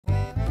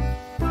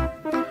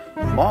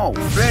Wow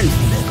friends,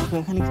 দেখো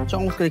এখানে কি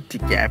চমৎকার একটি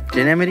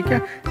ক্যাপ্টেন আমেরিকা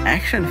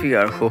অ্যাকশন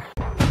ফিগার।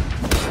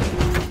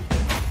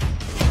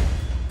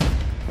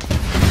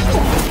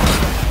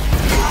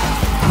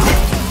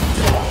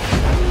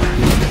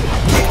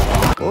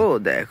 ও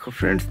দেখো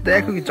ফ্রেন্ডস,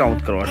 দেখো কি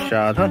চমৎকার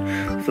অসাধারণ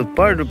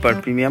super duper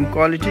premium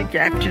quality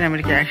captain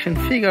America action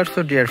figure. So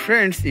dear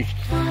friends,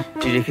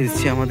 এটি রেখে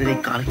দিচ্ছি আমাদের এই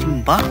কালেকটিং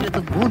বাক্সে।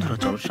 তো বন্ধুরা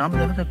চলো সামনে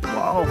দেখা যাক।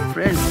 ওয়াও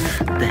ফ্রেন্ডস,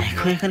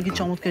 দেখো এখানে কি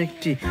চমৎকার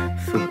একটি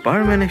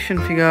সুপারম্যান অ্যাকশন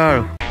ফিগার।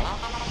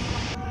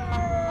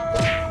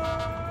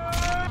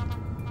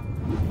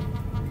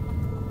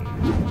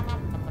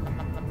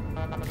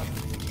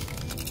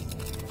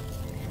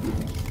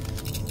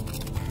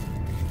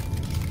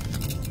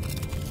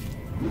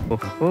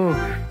 ওহো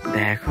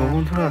দেখো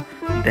বন্ধুরা,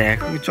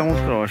 দেখো কি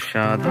চমৎকার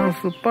অসাধারণ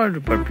সুপার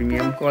ডুপার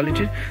প্রিমিয়াম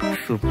কোয়ালিটির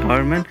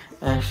সুপারম্যান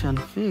অ্যাকশন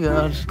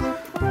ফিগার।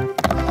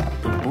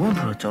 তো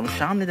বন্ধুরা চলো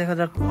সামনে দেখা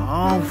যাক।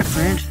 ওয়াও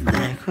ফ্রেন্ডস,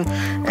 দেখো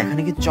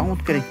এখানে কি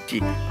চমৎকার একটি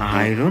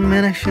আয়রন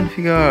ম্যান অ্যাকশন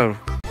ফিগার।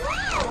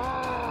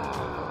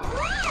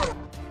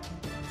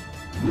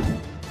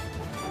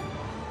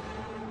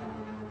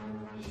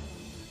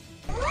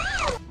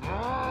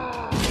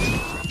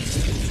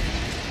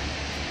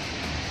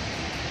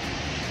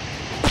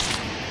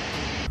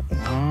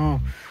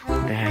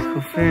 দেখো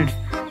ফ্রেন্ডস,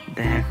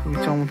 দেখো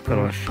চমৎকার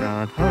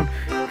অসাধারণ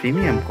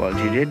premium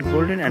quality red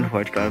golden and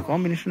white colour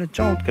কম্বিনেশনের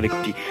চমৎকার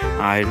একটি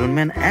iron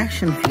man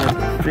action figure.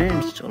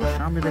 Friends চলো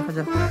সামনে দেখা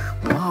যাক।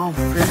 ওয়াও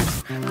ফ্রেন্ডস,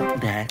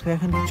 দেখো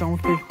এখানে কি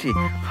চমৎকার একটি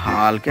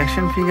হাল্ক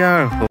অ্যাকশন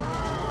ফিগার।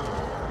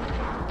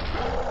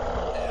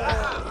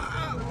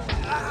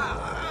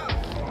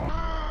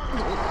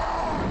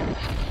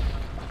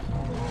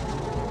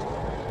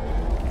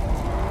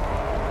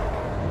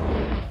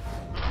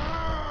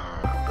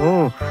 ও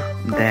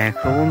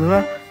দেখো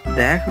বন্ধুরা,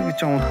 দেখো কি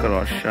চমৎকার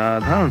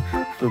অসাধারণ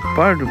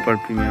super duper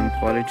premium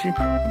quality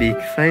big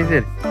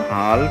সাইজের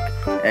হাল্ক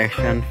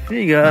অ্যাকশন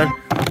ফিগার।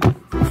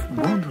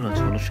 বন্ধুরা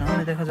চলো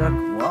সামনে দেখা যাক।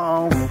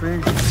 ওয়াও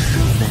ফ্রেন্ডস,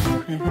 দেখো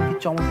এখানে কি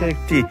চমৎকার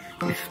একটি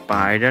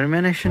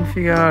Spiderman action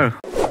figure.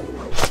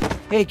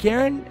 Hey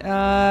Karen,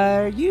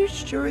 are you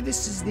sure this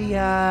is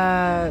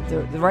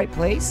the right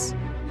place?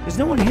 There's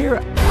no one here.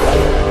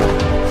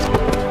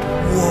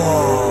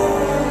 Whoa.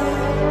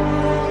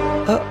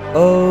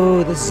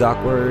 Oh, this is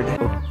awkward.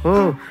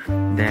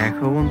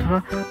 দেখো বন্ধুরা,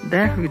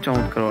 দেখো কি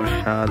চমৎকার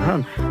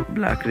অসাধারণ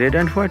black red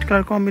and white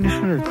colour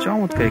কম্বিনেশনের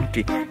চমৎকার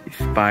একটি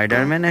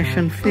স্পাইডারম্যান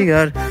অ্যাকশন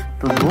ফিগার।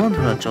 তো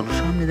বন্ধুরা চলো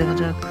সামনে দেখা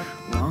যাক।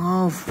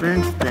 ওয়াও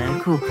ফ্রেন্ডস,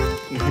 দেখো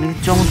এখানে কি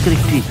চমৎকার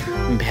একটি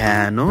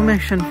ভ্যানম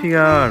অ্যাকশন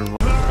ফিগার।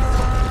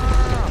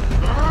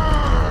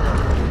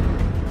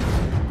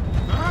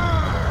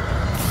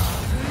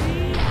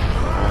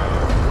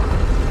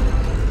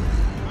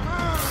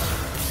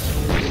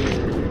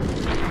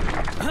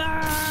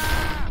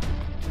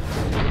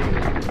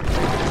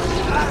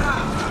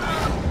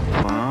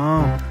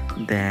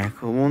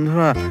 দেখো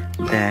বন্ধুরা,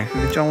 দেখো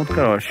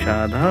চমৎকার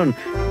অসাধারণ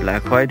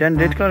black white and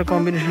red colour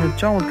কম্বিনেশনের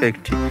চমৎকার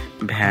একটি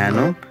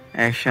ভ্যানম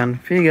অ্যাকশন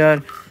ফিগার।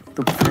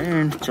 তো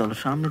ফ্রেন্ডস চলো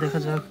সামনে দেখা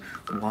যাক।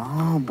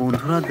 ওয়াও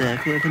বন্ধুরা,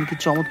 দেখো এখানে কি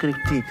চমৎকার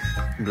একটি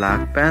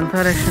black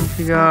panther action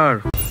figure.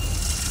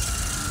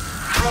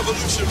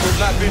 Revolution will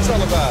not be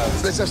televised.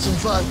 Let's have some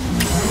fun.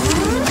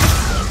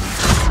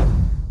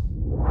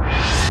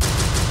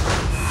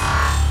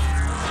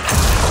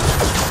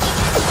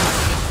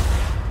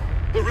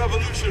 The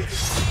revolution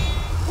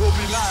will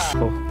be live.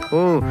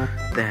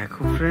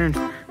 দেখো ফ্রেন্ডস,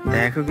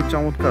 দেখো কি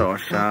চমৎকার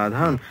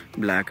অসাধারণ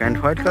ব্ল্যাক অ্যান্ড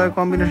হোয়াইট কালার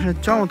কম্বিনেশনের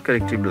চমৎকার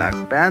একটি ব্ল্যাক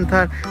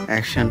প্যান্থার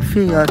অ্যাকশন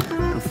ফিগার।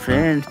 তো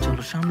ফ্রেন্ডস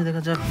চলো সামনে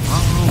দেখা যাক।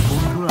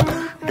 বন্ধুরা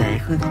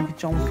দেখো এখানে কি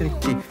চমৎকার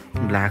একটি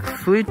black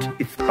sweet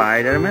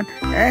Spiderman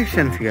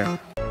action figure.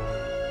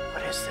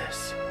 What is this?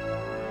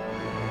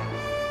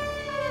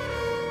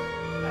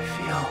 I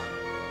feel.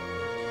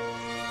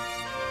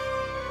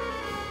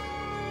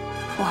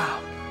 Wow.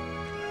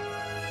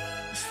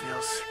 This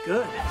feels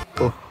good.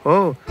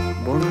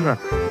 বন্ধুরা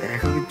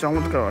দেখো কি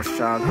চমৎকার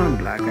অসাধারণ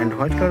ব্ল্যাক অ্যান্ড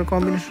হোয়াইট কালার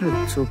কম্বিনেশনের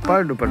super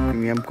duper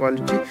premium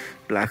quality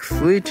black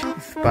sweet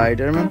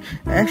Spiderman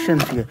action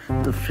figure.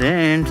 তো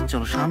ফ্রেন্ডস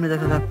চলো সামনে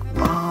দেখা যাক।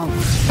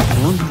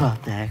 বন্ধুরা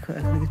দেখো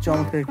এখানে কি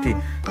চমৎকার একটি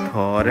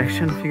থর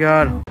অ্যাকশন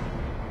ফিগার।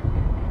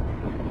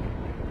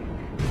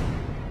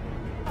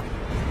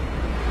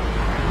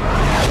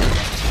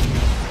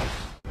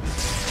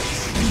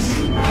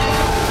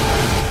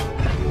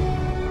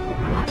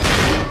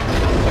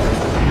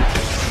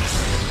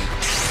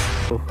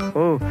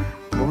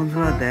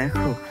 বন্ধুরা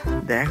দেখো,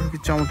 দেখো কি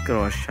চমৎকার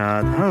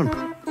অসাধারণ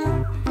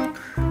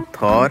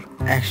থর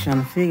অ্যাকশন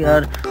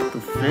ফিগার। তো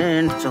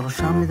ফ্রেন্ডস চলো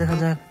সামনে দেখা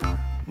যাক।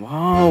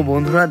 ওয়াও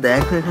বন্ধুরা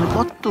দেখো এখানে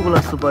কতগুলো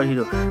সুপার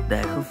হিরো।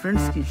 দেখো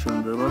ফ্রেন্ডস কি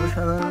সুন্দরভাবে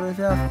সাজানো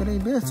রয়েছে আজকের এই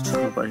বেস্ট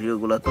সুপার হিরো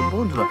গুলা। তো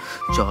বন্ধুরা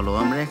চলো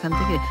আমরা এখান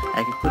থেকে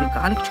এক এক করে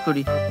কালেক্ট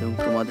করি এবং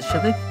তোমাদের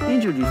সাথে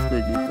ইন্ট্রোডিউস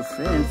করে দিই। তো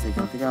ফ্রেন্ডস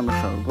এখান থেকে আমরা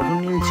সর্বপ্রথম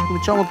নিয়ে নিচ্ছি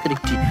খুবই চমৎকার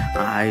একটি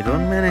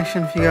iron man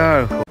action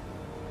figure.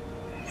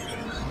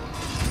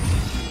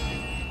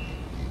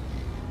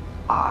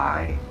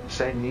 I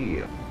say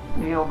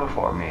kneel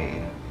before me.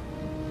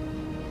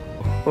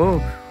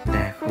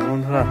 দেখো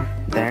বন্ধুরা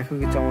দেখো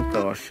কি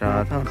চমৎকার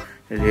অসাধারণ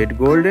red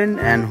golden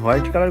and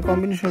white colour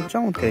combination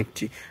চমৎকার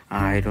একটি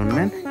আয়রন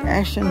ম্যান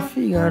অ্যাকশন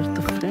ফিগার।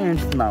 তো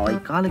friends now I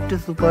collect A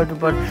super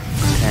duper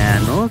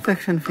Thanos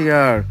action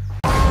figure.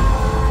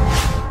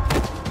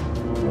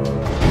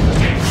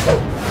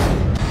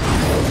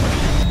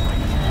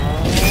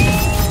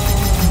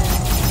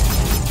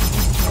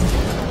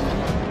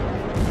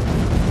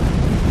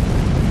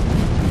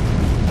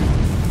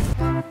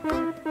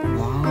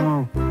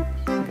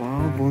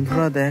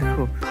 বন্ধুরা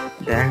দেখো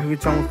দেখো কি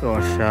চমৎকার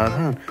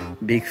অসাধারণ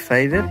বিগ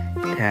সাইজের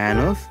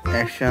থ্যানোস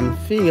অ্যাকশন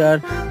ফিগার।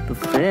 তো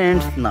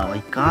friends now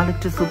I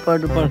collect A super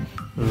duper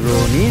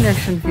Ronin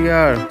action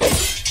figure.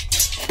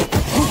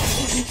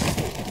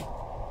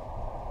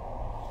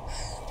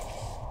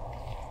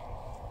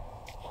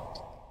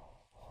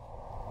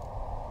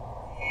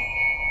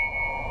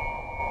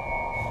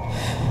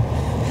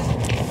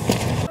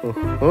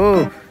 ও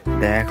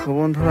দেখো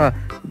বন্ধুরা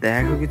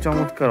দেখো কি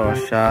চমৎকার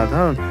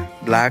অসাধারণ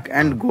ব্ল্যাক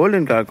অ্যান্ড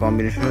গোল্ডেন কালার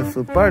কম্বিনেশনের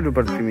super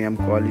duper premium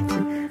quality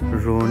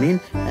Ronin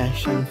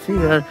action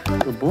figure.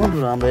 তো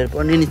বন্ধুরা আমরা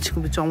এরপর নিয়ে নিচ্ছি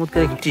খুবই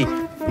চমৎকার একটি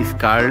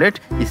scarlet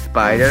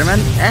Spiderman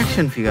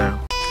action figure.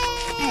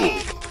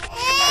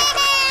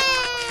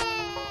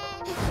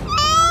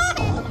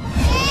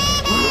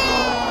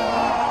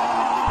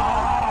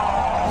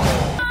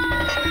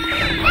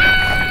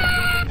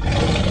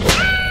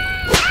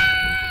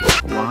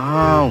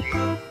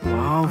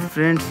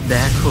 Friends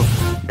দেখো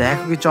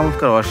দেখো কি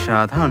চমৎকার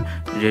অসাধারণ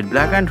red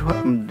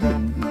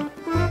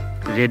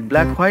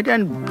black white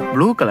and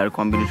blue colour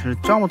কম্বিনেশনের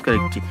চমৎকার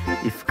একটি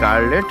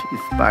স্কারলেট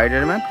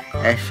স্পাইডারম্যান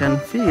অ্যাকশন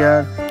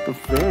ফিগার। তো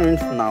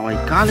friends now I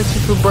collect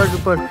super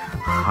duper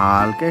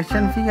Hulk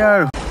action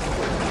figure.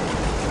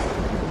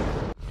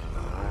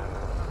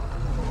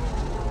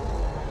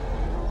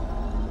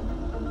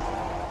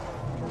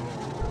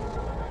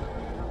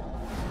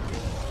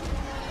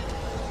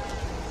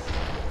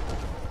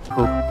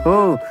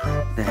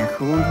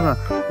 দেখো বন্ধুরা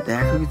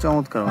দেখো কি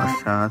চমৎকার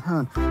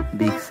অসাধারণ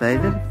বিগ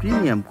সাইজের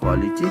premium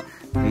quality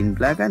green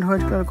black and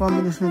white colour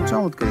কম্বিনেশনের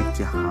চমৎকার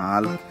একটি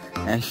হাল্ক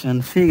অ্যাকশন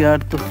ফিগার।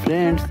 তো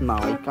friends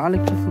now I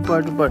collect super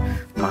duper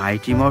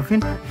মাইটি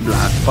morphine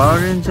black power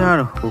ranger.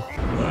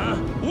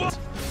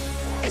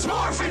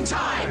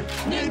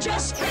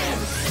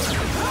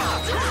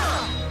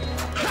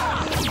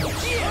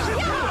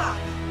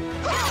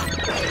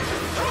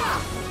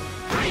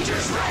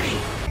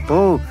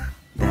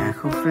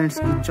 দেখো ফ্রেন্ডস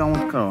কি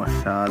চমৎকার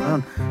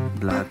অসাধারণ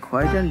black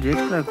white and red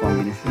colour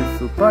কম্বিনেশনের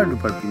super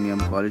duper premium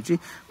quality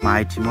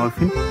মাইটি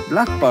morphine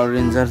black power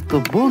ranger. তো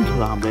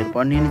বন্ধুরা আমরা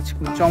এরপর নিয়ে নিচ্ছি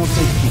খুব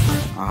চমৎকার একটি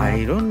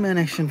iron man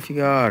action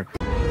figure.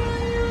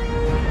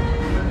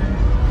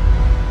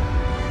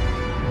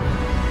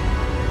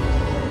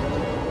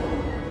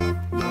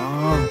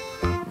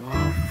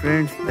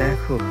 Friends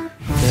দেখো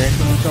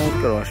দেখো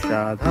চমৎকার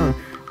অসাধারণ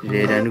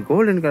রেড অ্যান্ড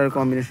গোল্ডেন কালার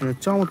কম্বিনেশনের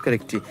চমৎকার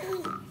একটি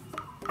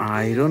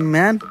আয়রন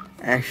ম্যান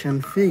অ্যাকশন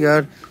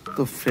ফিগার।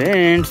 তো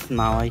friends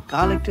now I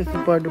collect A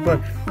super duper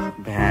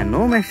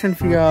Venom action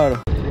figure.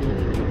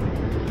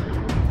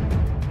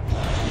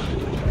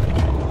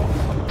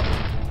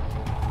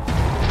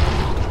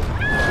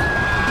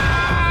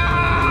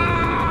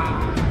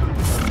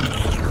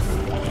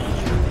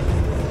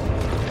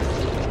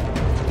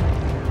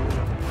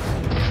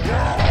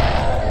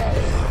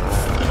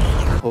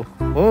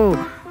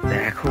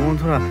 দেখো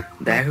বন্ধুরা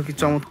দেখো কি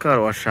চমৎকার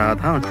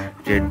অসাধারণ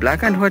red black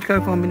and white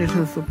colour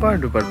combination super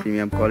duper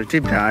premium quality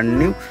brand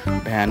new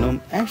Venom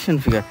action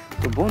figure.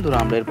 তো বন্ধুরা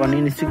আমরা এরপর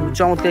নিয়ে নিচ্ছি খুব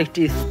চমৎকার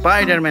একটি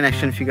স্পাইডারম্যান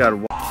অ্যাকশন ফিগার।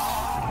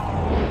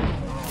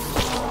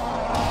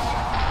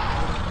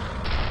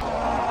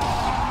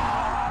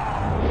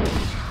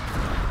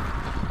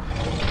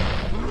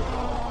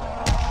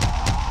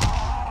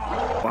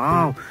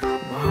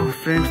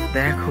 ফ্রেন্ডস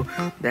দেখো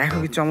দেখো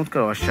কি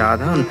চমৎকার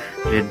অসাধারণ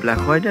red black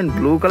white and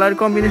blue colour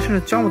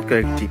কম্বিনেশনের চমৎকার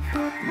একটি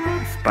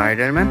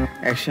স্পাইডারম্যান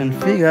অ্যাকশন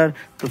ফিগার।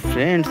 তো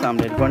ফ্রেন্ডস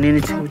আমরা এরপর নিয়ে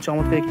নিচ্ছি খুব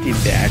চমৎকার একটি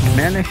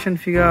ব্যাটম্যান অ্যাকশন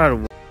ফিগার।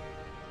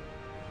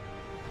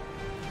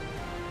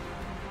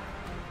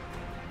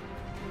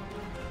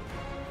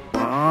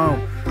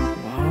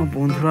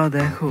 বন্ধুরা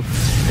দেখো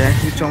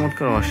দেখো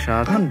চমৎকার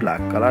অসাধারণ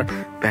black colour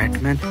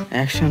Batman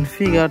action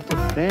figure. তো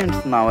friends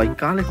now I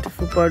collect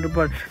super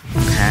duper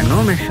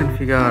Venom action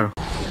figure.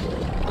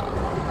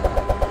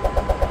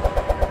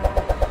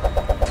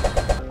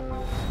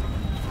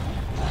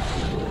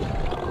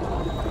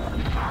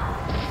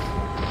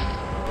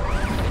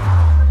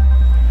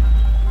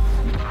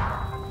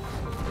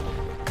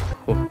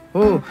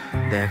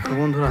 দেখো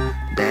বন্ধুরা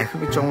দেখো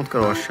কি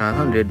চমৎকার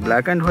অসাধারণ red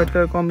black and white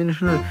colour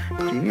কম্বিনেশনের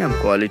premium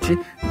quality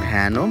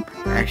Venom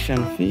action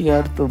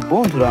figure. তো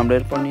বন্ধুরা আমরা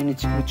এরপর নিয়ে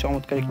নিচ্ছি খুব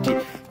চমৎকার একটি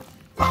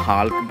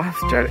Hulk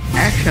buster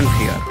action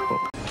figure.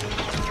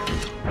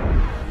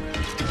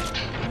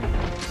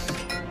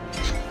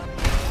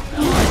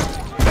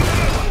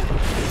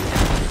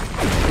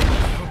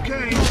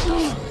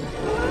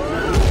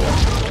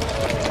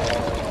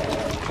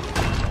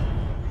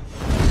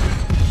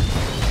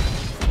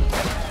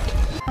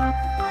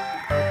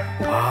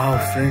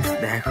 Friends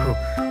দেখো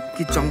কি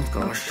কি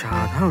চমৎকার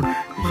অসাধারণ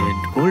red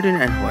golden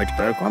and white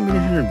colour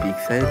কম্বিনেশনের বিগ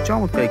সাইজ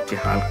চমৎকার একটি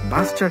হাল্ক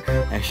বাস্টার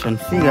অ্যাকশন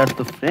ফিগার।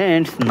 তো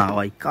friends, now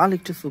I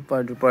collect a super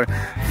duper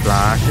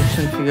flash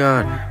action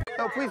figure.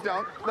 No, please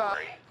don't.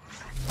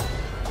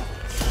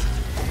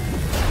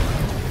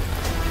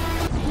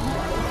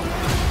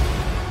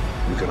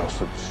 You can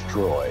also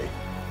destroy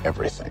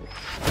everything.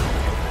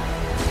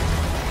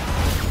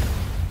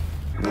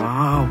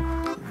 Wow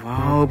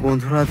wow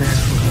বন্ধুরা,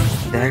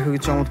 দেখো কি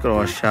চমৎকার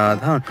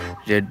অসাধারণ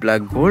red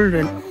black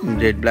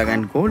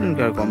and golden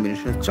colour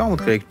combination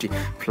চমৎকার একটি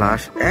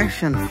ফ্ল্যাশ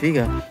অ্যাকশন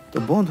ফিগার। তো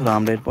বন্ধুরা,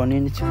 আমরা এরপর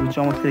নিয়ে নিচ্ছি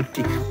চমৎকার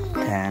একটি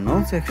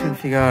থ্যানোস অ্যাকশন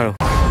ফিগার।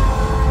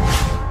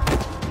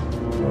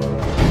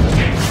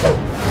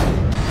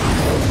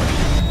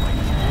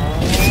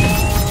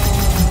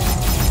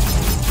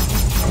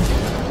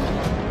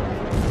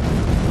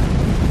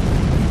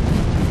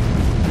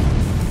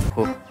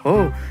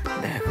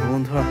 দেখো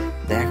বন্ধুরা,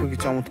 দেখো কি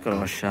চমৎকার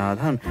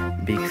অসাধারণ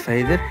বিগ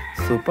সাইজের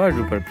super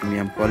duper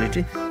premium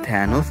quality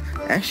Thanos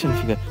action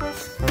figure.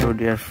 তো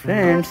dear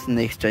friends,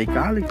 next I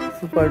collect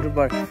super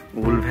duper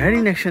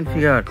Wolverine action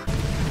figure.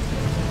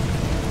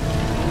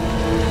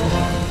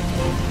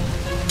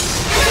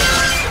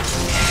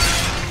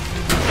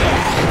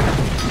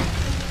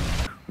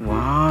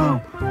 Wow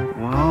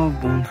wow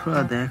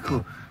বন্ধুরা, দেখো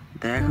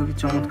কি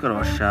চমৎকার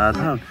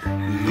অসাধারণ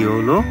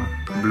yellow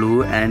blue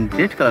and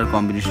red colour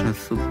combination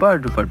super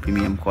duper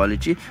premium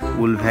quality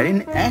Wolverine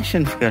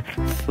action figure.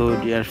 So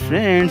dear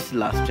friends,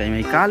 last time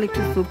I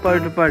collected super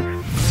duper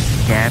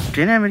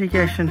captain America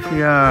action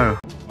figure.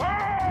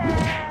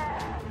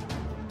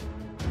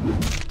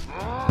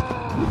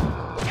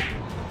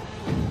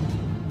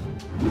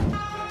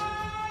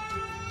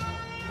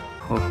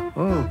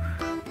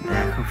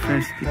 দেখো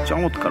friends, কি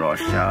চমৎকার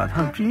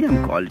অসাধারণ premium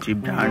quality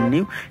brand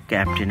new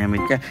captain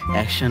America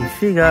action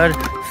figure.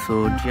 So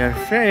dear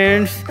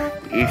friends,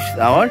 it's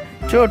our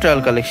total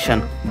collection.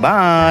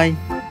 Bye.